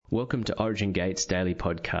Welcome to Origin Gates Daily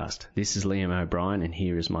Podcast. This is Liam O'Brien and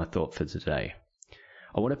here is my thought for today.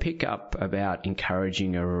 I want to pick up about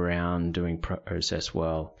encouraging around doing process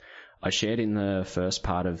well. I shared in the first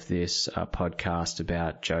part of this podcast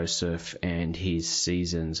about Joseph and his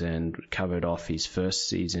seasons and covered off his first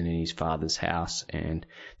season in his father's house and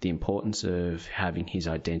the importance of having his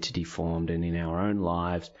identity formed, and in our own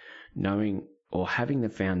lives knowing or having the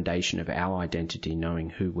foundation of our identity, knowing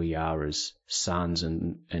who we are as sons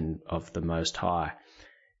and of the Most High,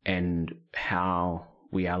 and how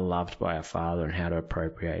we are loved by our Father and how to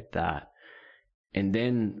appropriate that. And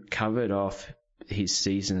then covered off his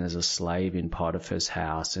season as a slave in Potiphar's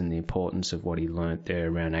house and the importance of what he learnt there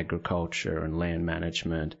around agriculture and land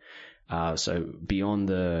management. So beyond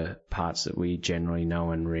the parts that we generally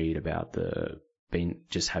know and read about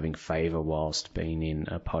just having favor whilst being in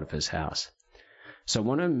Potiphar's house. So I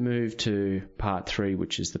want to move to part 3,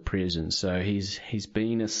 which is the prison. So he's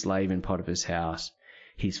been a slave in Potiphar's house.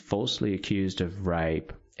 He's falsely accused of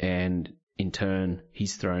rape, and in turn,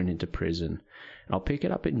 he's thrown into prison. And I'll pick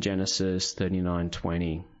it up in Genesis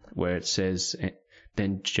 39:20, where it says,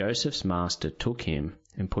 "Then Joseph's master took him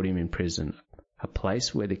and put him in prison, a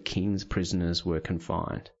place where the king's prisoners were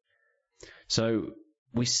confined." So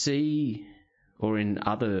we see, or in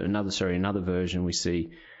another version, we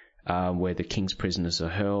see where the king's prisoners are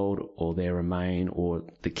held, or they remain, or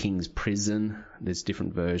the king's prison. There's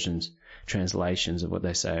different versions, translations of what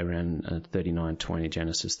they say around 39:20,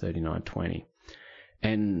 Genesis 39:20.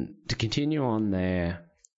 And to continue on there,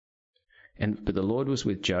 but the Lord was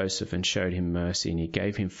with Joseph and showed him mercy, and he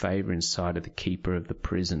gave him favor in sight of the keeper of the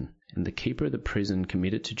prison. And the keeper of the prison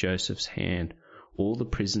committed to Joseph's hand all the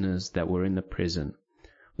prisoners that were in the prison.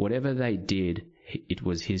 Whatever they did, it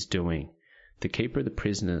was his doing. The keeper of the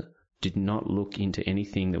prisoner did not look into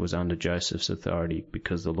anything that was under Joseph's authority,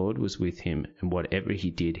 because the Lord was with him, and whatever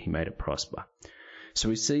he did, he made it prosper. So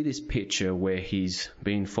we see this picture where he's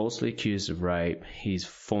been falsely accused of rape. His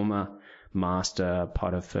former master,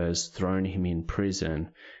 Potiphar's, thrown him in prison,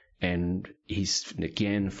 and he's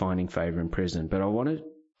again finding favor in prison. But I want to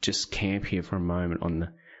just camp here for a moment on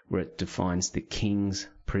where it defines the king's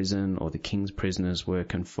prison, or the king's prisoners were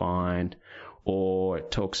confined, or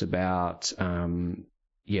it talks about,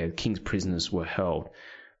 king's prisoners were held.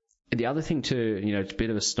 And the other thing too, it's a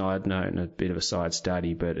bit of a side note and a bit of a side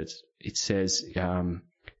study, but it says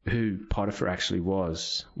who Potiphar actually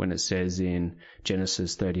was when it says in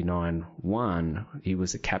Genesis 39:1, he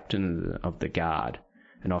was the captain of the guard,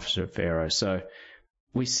 an officer of Pharaoh. So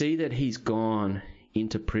we see that he's gone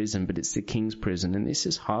into prison, but it's the king's prison. And this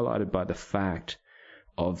is highlighted by the fact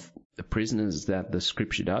of the prisoners that the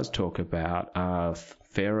scripture does talk about are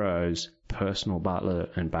Pharaoh's personal butler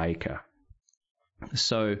and baker.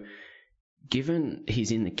 So given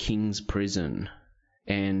he's in the king's prison,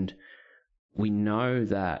 and we know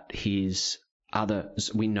that other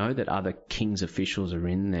king's officials are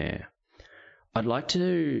in there, I'd like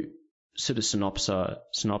to sort of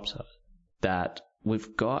synopsize that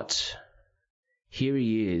we've got, here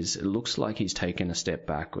he is, it looks like he's taken a step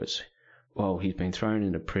backwards. Well, he's been thrown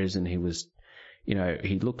into prison. He was,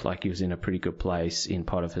 he looked like he was in a pretty good place in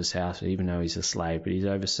Potiphar's house, even though he's a slave, but he's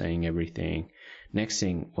overseeing everything. Next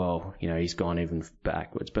thing, he's gone even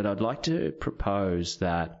backwards. But I'd like to propose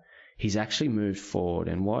that he's actually moved forward.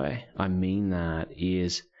 And why I mean that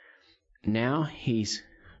is now he's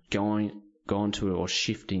gone to, or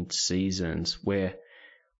shifting seasons, where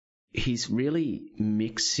he's really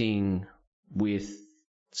mixing with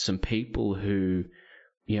some people who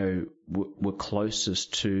were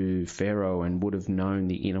closest to Pharaoh and would have known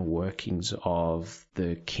the inner workings of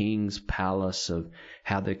the king's palace, of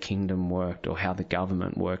how the kingdom worked or how the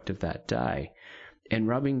government worked of that day. And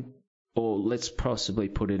or let's possibly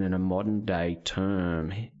put it in a modern day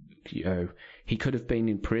term, he could have been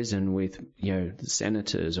in prison with,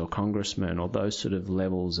 senators or congressmen or those sort of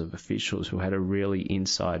levels of officials who had a really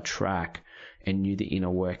inside track and knew the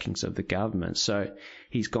inner workings of the government. So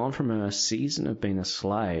he's gone from a season of being a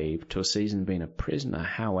slave to a season of being a prisoner.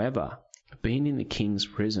 However, being in the king's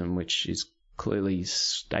prison, which is clearly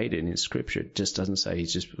stated in scripture, it just doesn't say he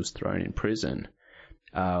just was thrown in prison,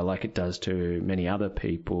 like it does to many other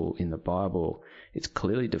people in the Bible. It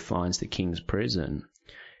clearly defines the king's prison.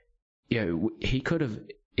 He could have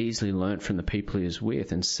easily learnt from the people he was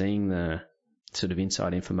with and seeing the sort of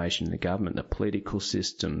inside information in the government, the political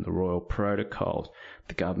system, the royal protocols,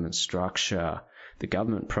 the government structure, the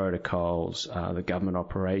government protocols, the government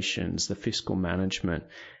operations, the fiscal management,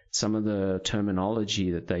 some of the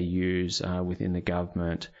terminology that they use within the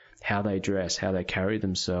government, how they dress, how they carry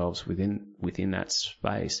themselves within that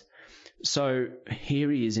space. So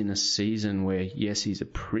here he is in a season where, yes, he's a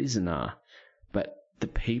prisoner, but the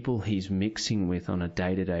people he's mixing with on a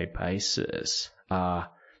day-to-day basis are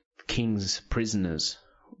king's prisoners,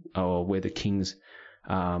 or where the king's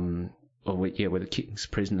where the king's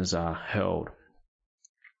prisoners are held,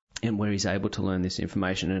 and where he's able to learn this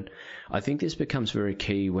information. And I think this becomes very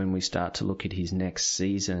key when we start to look at his next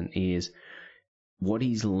season, is what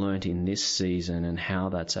he's learnt in this season and how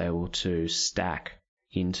that's able to stack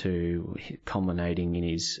into culminating in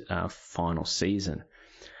his final season.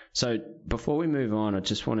 So before we move on, I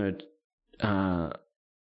just want to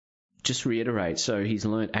just reiterate. So he's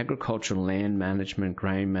learned agricultural land management,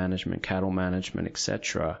 grain management, cattle management,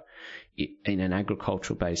 etc. in an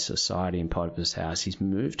agricultural-based society in Potiphar's house. He's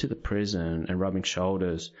moved to the prison and rubbing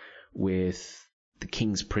shoulders with the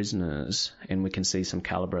king's prisoners, and we can see some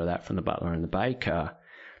calibre of that from the butler and the baker.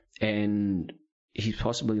 And he's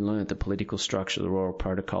possibly learned the political structure, the royal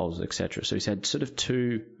protocols, etc. So he's had sort of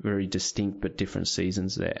two very distinct but different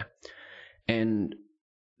seasons there. And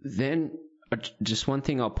then just one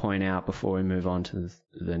thing I'll point out before we move on to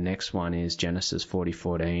the next one is Genesis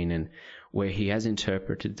 40:14, and where he has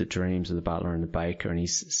interpreted the dreams of the butler and the baker, and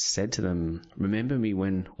he's said to them, "Remember me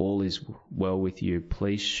when all is well with you.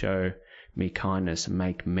 Please show me kindness and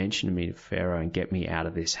make mention of me to Pharaoh and get me out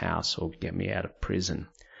of this house, or get me out of prison."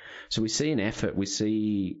 So we see an effort. We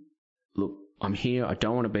see, look, I'm here. I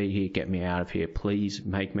don't want to be here. Get me out of here. Please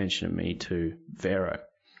make mention of me to Pharaoh.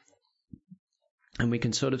 And we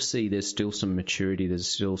can sort of see there's still some maturity. There's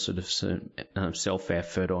still sort of some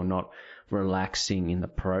self-effort, or not relaxing in the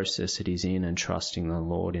process that he's in and trusting the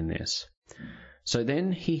Lord in this. So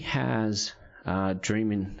then he has a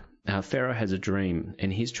dream. Pharaoh has a dream,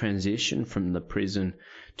 and his transition from the prison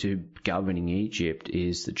to governing Egypt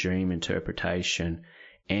is the dream interpretation,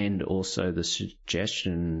 and also the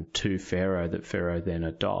suggestion to Pharaoh that Pharaoh then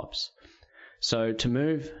adopts. So to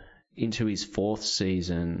move into his fourth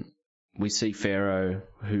season, we see Pharaoh,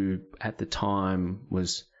 who at the time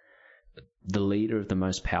was the leader of the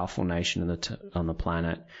most powerful nation on the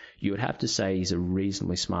planet. You would have to say he's a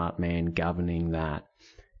reasonably smart man governing that.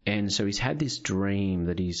 And so he's had this dream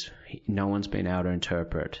that no one's been able to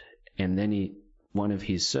interpret. And then one of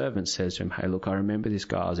his servants says to him, "Hey, look, I remember this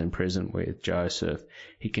guy I was in prison with, Joseph.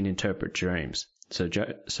 He can interpret dreams." So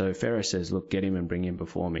Pharaoh says, "Look, get him and bring him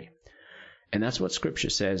before me." And that's what Scripture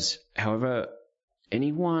says. However,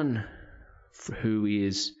 anyone who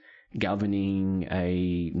is governing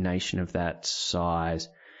a nation of that size,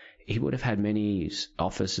 he would have had many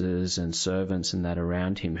officers and servants and that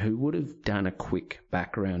around him who would have done a quick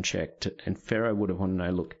background check. And Pharaoh would have wanted to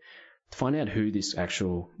know, look, find out who this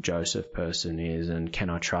actual Joseph person is, and can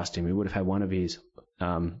I trust him? He would have had one of his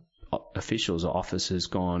officials or officers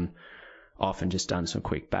gone off and just done some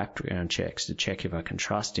quick background checks to check if I can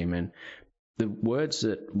trust him. And the words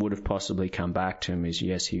that would have possibly come back to him is,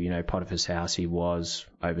 yes, Potiphar's house, he was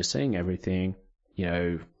overseeing everything.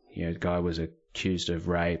 The guy was accused of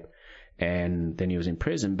rape, and then he was in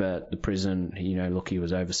prison, but the prison, look, he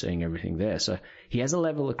was overseeing everything there. So he has a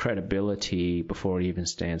level of credibility before he even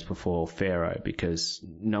stands before Pharaoh, because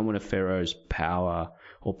no one of Pharaoh's power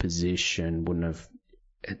or position wouldn't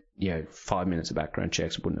have, 5 minutes of background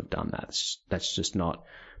checks wouldn't have done that. That's just not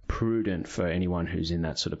prudent for anyone who's in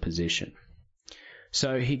that sort of position.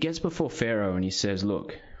 So he gets before Pharaoh and he says,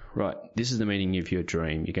 look, right, this is the meaning of your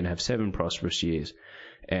dream. You're going to have 7 prosperous years,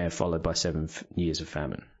 followed by 7 years of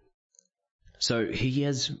famine. So he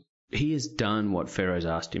has done what Pharaoh's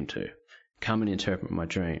asked him to, come and interpret my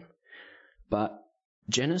dream. But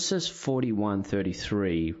Genesis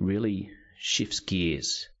 41:33 really shifts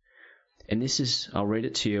gears. And this is, I'll read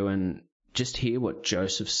it to you and just hear what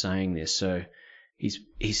Joseph's saying this. So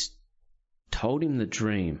he's told him the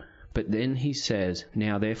dream, but then he says,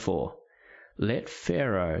 "Now therefore, let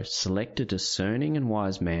Pharaoh select a discerning and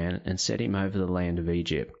wise man and set him over the land of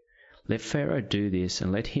Egypt. Let Pharaoh do this,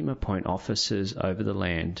 and let him appoint officers over the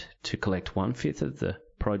land to collect 1/5 of the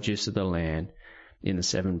produce of the land in the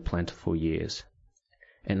 7 plentiful years.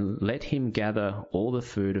 And let him gather all the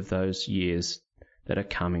food of those years that are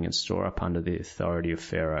coming and store up under the authority of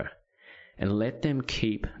Pharaoh. And let them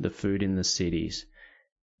keep the food in the cities.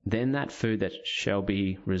 Then that food that shall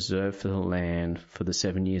be reserved for the land for the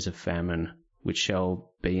 7 years of famine, which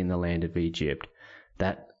shall be in the land of Egypt,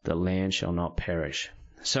 that the land shall not perish."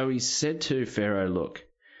 So he said to Pharaoh, look,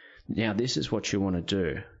 now this is what you want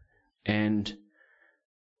to do. And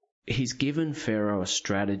he's given Pharaoh a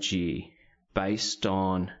strategy based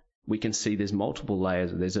on, we can see there's multiple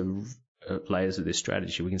layers. There's layers of this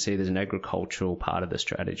strategy. We can see there's an agricultural part of the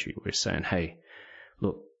strategy. We're saying, hey,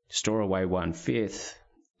 look, store away 1/5,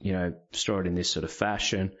 store it in this sort of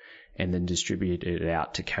fashion, and then distributed it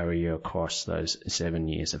out to carry you across those 7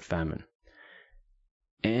 years of famine.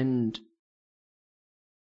 And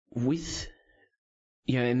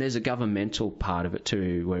and there's a governmental part of it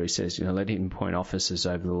too, where he says, let him appoint officers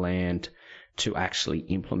over the land to actually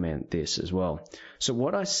implement this as well. So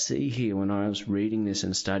what I see here when I was reading this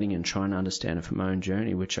and studying and trying to understand it for my own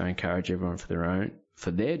journey, which I encourage everyone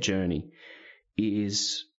for their journey,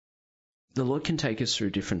 is the Lord can take us through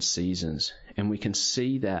different seasons. And we can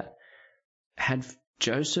see that had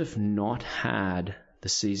Joseph not had the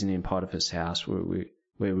season in Potiphar's house where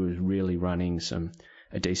he was really running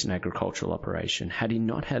a decent agricultural operation, had he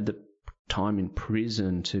not had the time in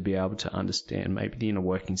prison to be able to understand maybe the inner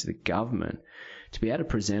workings of the government, to be able to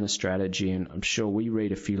present a strategy, and I'm sure we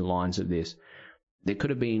read a few lines of this, there could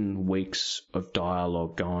have been weeks of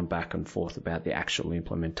dialogue going back and forth about the actual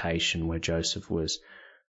implementation, where Joseph was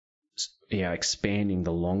expanding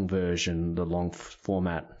the long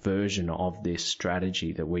format version of this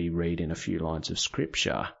strategy that we read in a few lines of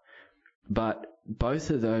scripture. But both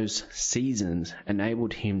of those seasons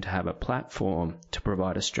enabled him to have a platform to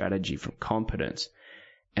provide a strategy from competence.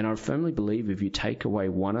 And I firmly believe if you take away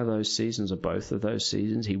one of those seasons or both of those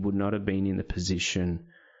seasons, he would not have been in the position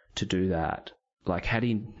to do that. Like, had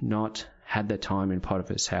he not had that time in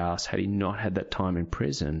Potiphar's house, had he not had that time in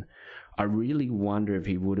prison, I really wonder if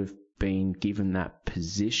he would have been given that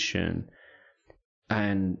position.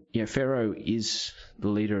 And Pharaoh is the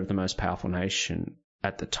leader of the most powerful nation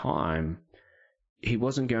at the time. He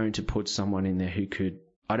wasn't going to put someone in there who could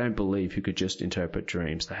just interpret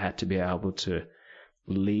dreams. They had to be able to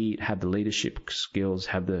lead, have the leadership skills,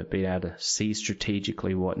 be able to see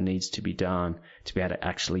strategically what needs to be done to be able to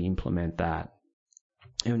actually implement that.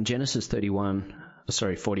 And Genesis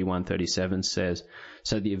 41:37 says,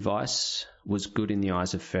 "So the advice was good in the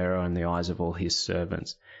eyes of Pharaoh and the eyes of all his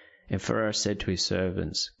servants. And Pharaoh said to his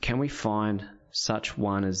servants, 'Can we find such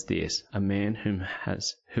one as this, a man who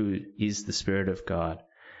is the Spirit of God?'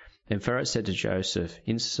 Then Pharaoh said to Joseph,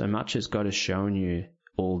 'Insomuch as God has shown you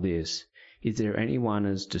all this, is there anyone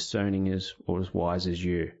as discerning or as wise as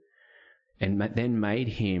you?' And then made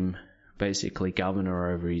him basically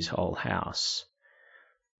governor over his whole house."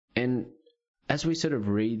 And as we sort of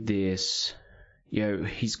read this,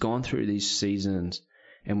 he's gone through these seasons,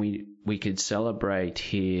 and we could celebrate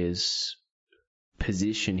his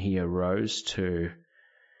position he arose to.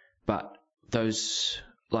 But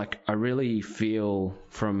I really feel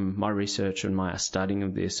from my research and my studying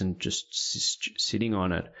of this and just sitting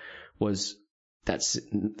on it, was that,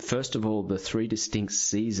 first of all, the three distinct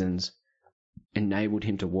seasons enabled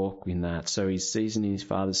him to walk in that. So his season in his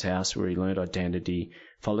father's house, where he learned identity,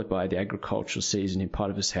 followed by the agricultural season in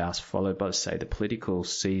Potiphar's house, followed by, say, the political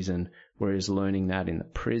season, where he was learning that in the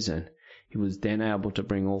prison. He was then able to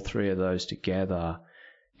bring all three of those together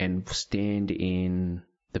and stand in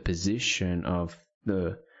the position of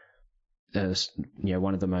one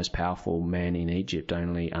of the most powerful men in Egypt,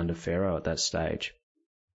 only under Pharaoh at that stage.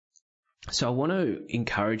 So I want to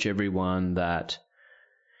encourage everyone that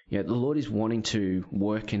the Lord is wanting to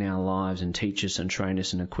work in our lives and teach us and train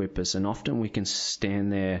us and equip us. And often we can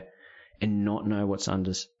stand there and not know what's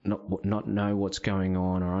going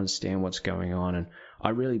on or understand what's going on. And I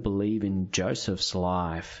really believe in Joseph's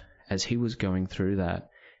life, as he was going through that,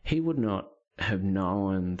 he would not have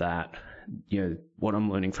known that, what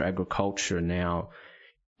I'm learning for agriculture now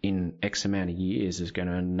in X amount of years is going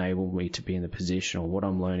to enable me to be in the position, or what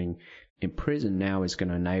I'm learning in prison now is going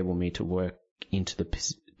to enable me to work into the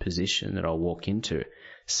position that I'll walk into.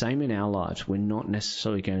 Same in our lives. We're not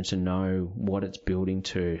necessarily going to know what it's building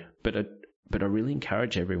to, but I really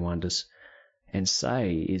encourage everyone to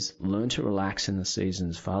learn to relax in the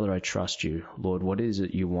seasons. Father, I trust you. Lord, what is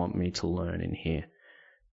it you want me to learn in here?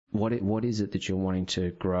 What is it that you're wanting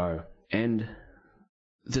to grow? And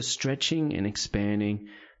the stretching and expanding,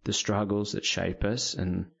 the struggles that shape us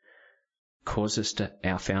and cause us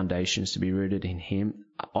our foundations to be rooted in Him,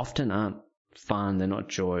 often aren't fun. They're not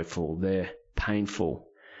joyful. They're painful.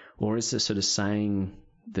 Or is the sort of saying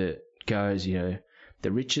that goes, the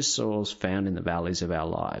richest soil is found in the valleys of our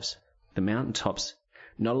lives. The mountaintops,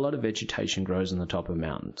 not a lot of vegetation grows on the top of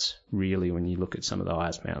mountains. Really, when you look at some of the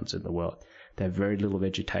highest mountains in the world, they have very little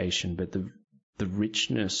vegetation, but the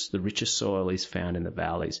richest soil is found in the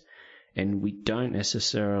valleys. And we don't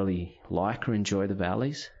necessarily like or enjoy the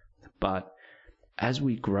valleys, but as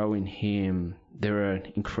we grow in Him, they're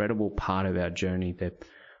an incredible part of our journey. They're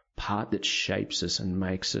part that shapes us and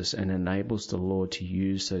makes us and enables the Lord to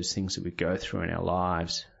use those things that we go through in our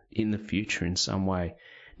lives in the future in some way.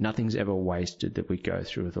 Nothing's ever wasted that we go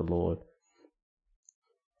through with the Lord.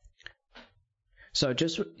 So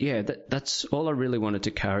that's all I really wanted to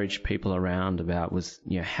encourage people around about was,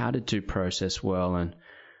 how to do process well and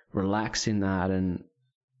relax in that. And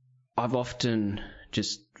I've often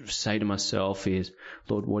just say to myself is,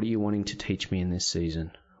 Lord, what are you wanting to teach me in this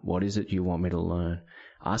season? What is it you want me to learn?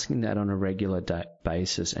 Asking that on a regular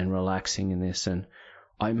basis and relaxing in this. And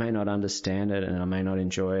I may not understand it and I may not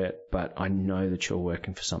enjoy it, but I know that you're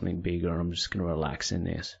working for something bigger. I'm just going to relax in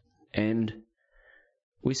this. And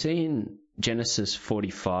we see in Genesis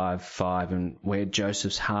 45:5, and where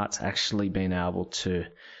Joseph's heart's actually been able to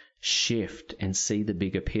shift and see the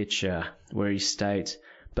bigger picture, where he states,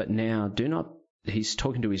 he's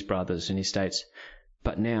talking to his brothers and he states,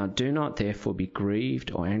 but now do not therefore be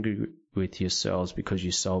grieved or angry with yourselves because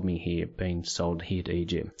you sold me here, being sold here to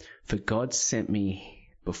Egypt. For God sent me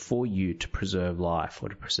before you to preserve life, or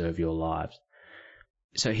to preserve your lives.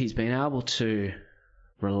 So he's been able to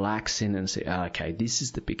relax in and say, okay, this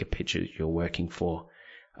is the bigger picture that you're working for.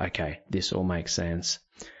 Okay, this all makes sense.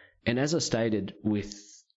 And as I stated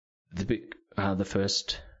with the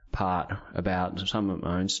first part about some of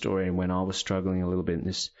my own story, and when I was struggling a little bit in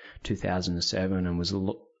this 2007 and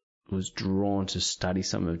was drawn to study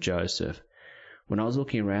some of Joseph, when I was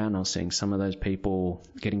looking around, I was seeing some of those people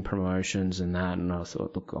getting promotions and that, and I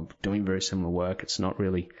thought, look, I'm doing very similar work. It's not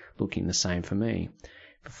really looking the same for me.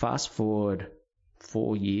 But fast forward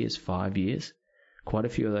 4 years, 5 years, quite a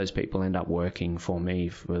few of those people end up working for me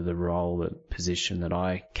for the role, the position that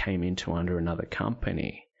I came into under another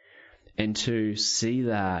company. And to see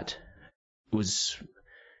that was,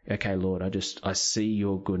 okay, Lord, I see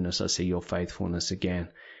your goodness, I see your faithfulness again.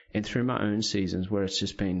 And through my own seasons where it's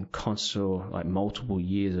just been constant, like multiple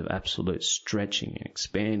years of absolute stretching and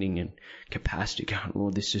expanding and capacity, going,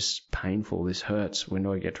 Lord, this is painful, this hurts, when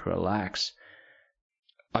do I get to relax?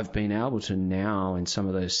 I've been able to now in some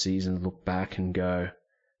of those seasons look back and go,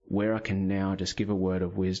 where I can now just give a word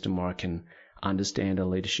of wisdom, or I can understand a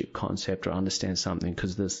leadership concept or understand something,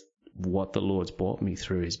 because what the Lord's brought me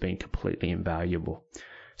through has been completely invaluable.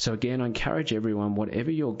 So again, I encourage everyone, whatever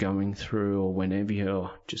you're going through, or whenever you're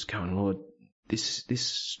just going, Lord, this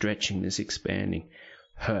stretching, this expanding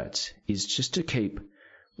hurts, is just to keep,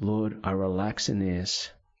 Lord, I relax in this.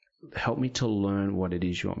 Help me to learn what it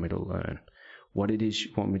is you want me to learn, what it is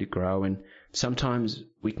you want me to grow. And sometimes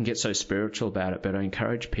we can get so spiritual about it, but I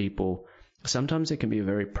encourage people, sometimes there can be a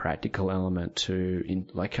very practical element to,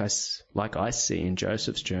 like I see in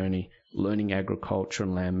Joseph's journey, learning agriculture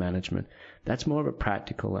and land management. That's more of a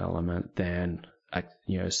practical element than,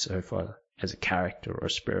 so far as a character or a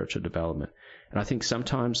spiritual development. And I think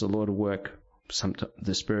sometimes the Lord will work,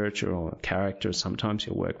 the spiritual or character, sometimes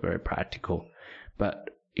he'll work very practical. But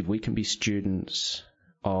if we can be students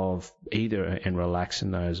of either and relax in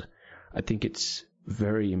those, I think it's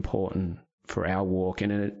very important for our walk,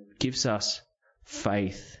 and it gives us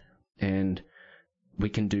faith, and we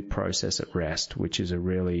can do process at rest, which is a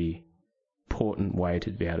really important way to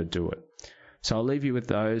be able to do it. So I'll leave you with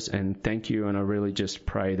those, and thank you. And I really just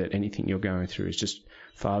pray that anything you're going through is just,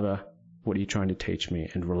 Father, what are you trying to teach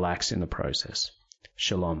me? And relax in the process.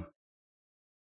 Shalom.